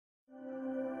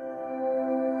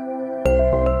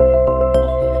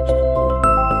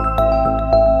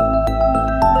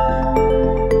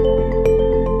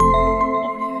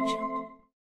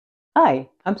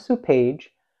I'm Sue Page.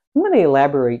 I'm going to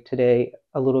elaborate today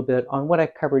a little bit on what I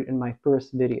covered in my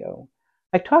first video.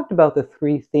 I talked about the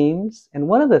three themes, and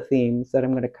one of the themes that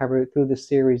I'm going to cover through this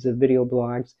series of video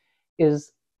blogs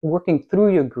is working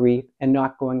through your grief and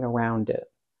not going around it.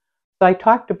 So I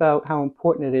talked about how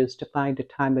important it is to find a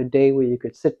time of day where you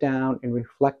could sit down and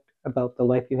reflect about the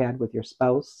life you had with your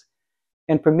spouse.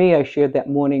 And for me, I shared that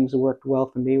mornings worked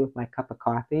well for me with my cup of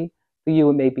coffee. For you,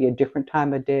 it may be a different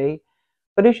time of day.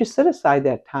 But as you set aside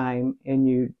that time and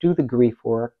you do the grief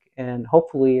work, and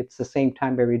hopefully it's the same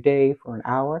time every day for an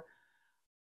hour,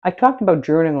 I talked about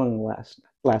journaling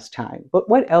last time. But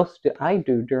what else did I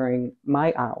do during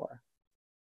my hour?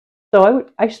 So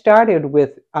I started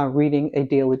with reading a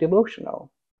daily devotional.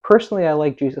 Personally, I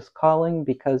like Jesus Calling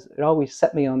because it always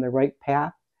set me on the right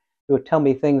path. It would tell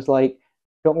me things like,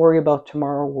 don't worry about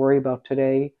tomorrow, worry about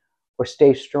today, or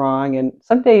stay strong. And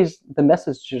some days the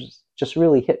message just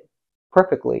really hit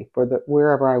perfectly for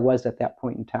wherever I was at that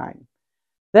point in time.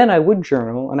 Then I would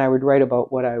journal and I would write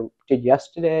about what I did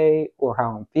yesterday or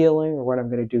how I'm feeling or what I'm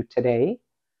going to do today.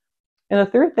 And the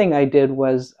third thing I did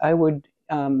was I would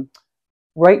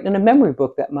write in a memory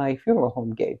book that my funeral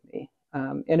home gave me.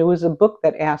 And it was a book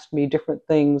that asked me different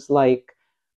things like,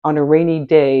 on a rainy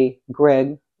day,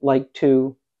 Greg liked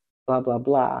to blah, blah,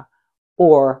 blah.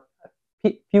 Or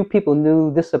few people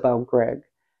knew this about Greg.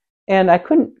 And I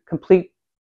couldn't complete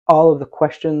all of the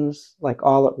questions like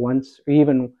all at once, or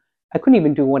even I couldn't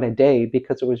even do one a day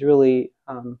because it was really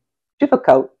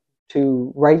difficult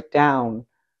to write down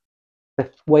the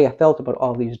way I felt about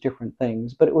all these different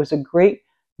things. But it was a great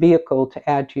vehicle to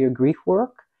add to your grief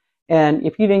work. And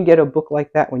if you didn't get a book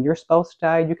like that when your spouse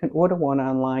died, you can order one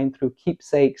online through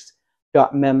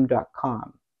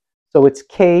keepsakes.mem.com. So it's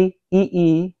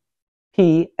KEEPSAKES,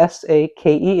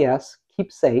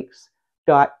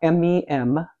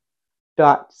 keepsakes.mem.com.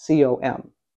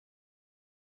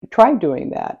 Try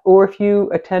doing that. Or if you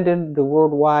attended the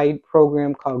worldwide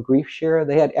program called Grief Share,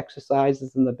 they had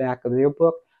exercises in the back of their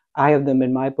book. I have them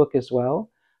in my book as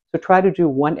well. So try to do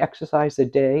one exercise a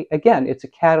day. Again, it's a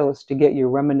catalyst to get you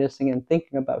reminiscing and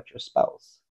thinking about your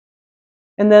spouse.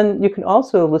 And then you can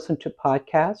also listen to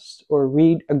podcasts or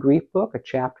read a grief book, a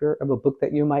chapter of a book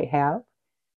that you might have.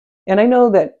 And I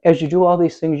know that as you do all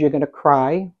these things, you're going to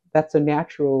cry. That's a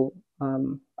natural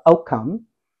outcome.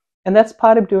 And that's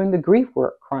part of doing the grief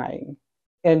work, crying.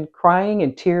 And crying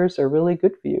and tears are really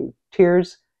good for you.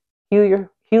 Tears heal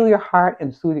your heart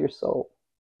and soothe your soul.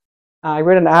 I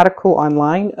read an article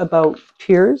online about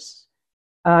tears,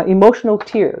 emotional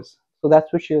tears. So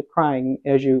that's what you're crying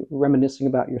as you're reminiscing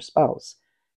about your spouse.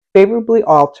 Favorably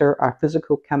alter our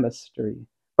physical chemistry,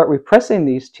 but repressing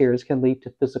these tears can lead to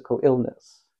physical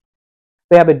illness.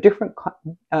 They have a different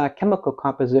chemical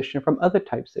composition from other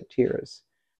types of tears.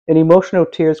 And emotional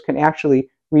tears can actually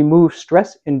remove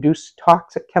stress-induced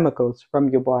toxic chemicals from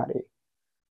your body.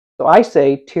 So I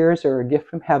say tears are a gift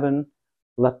from heaven.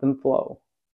 Let them flow.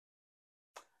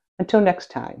 Until next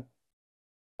time,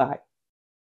 bye.